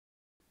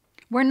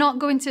We're not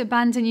going to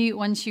abandon you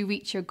once you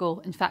reach your goal.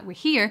 In fact, we're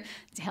here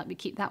to help you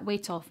keep that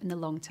weight off in the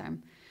long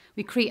term.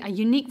 We create a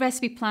unique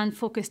recipe plan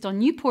focused on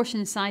new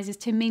portion sizes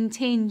to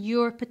maintain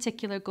your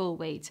particular goal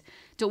weight.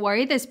 Don't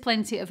worry, there's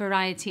plenty of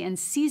variety and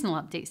seasonal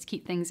updates to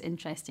keep things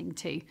interesting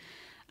too.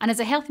 And as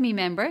a Healthy Me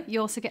member, you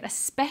also get a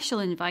special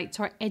invite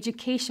to our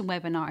education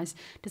webinars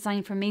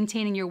designed for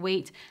maintaining your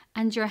weight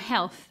and your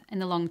health in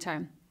the long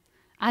term.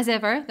 As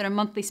ever, there are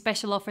monthly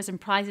special offers and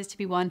prizes to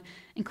be won,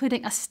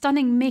 including a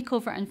stunning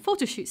makeover and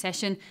photo shoot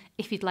session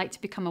if you'd like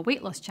to become a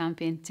weight loss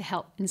champion to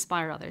help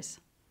inspire others.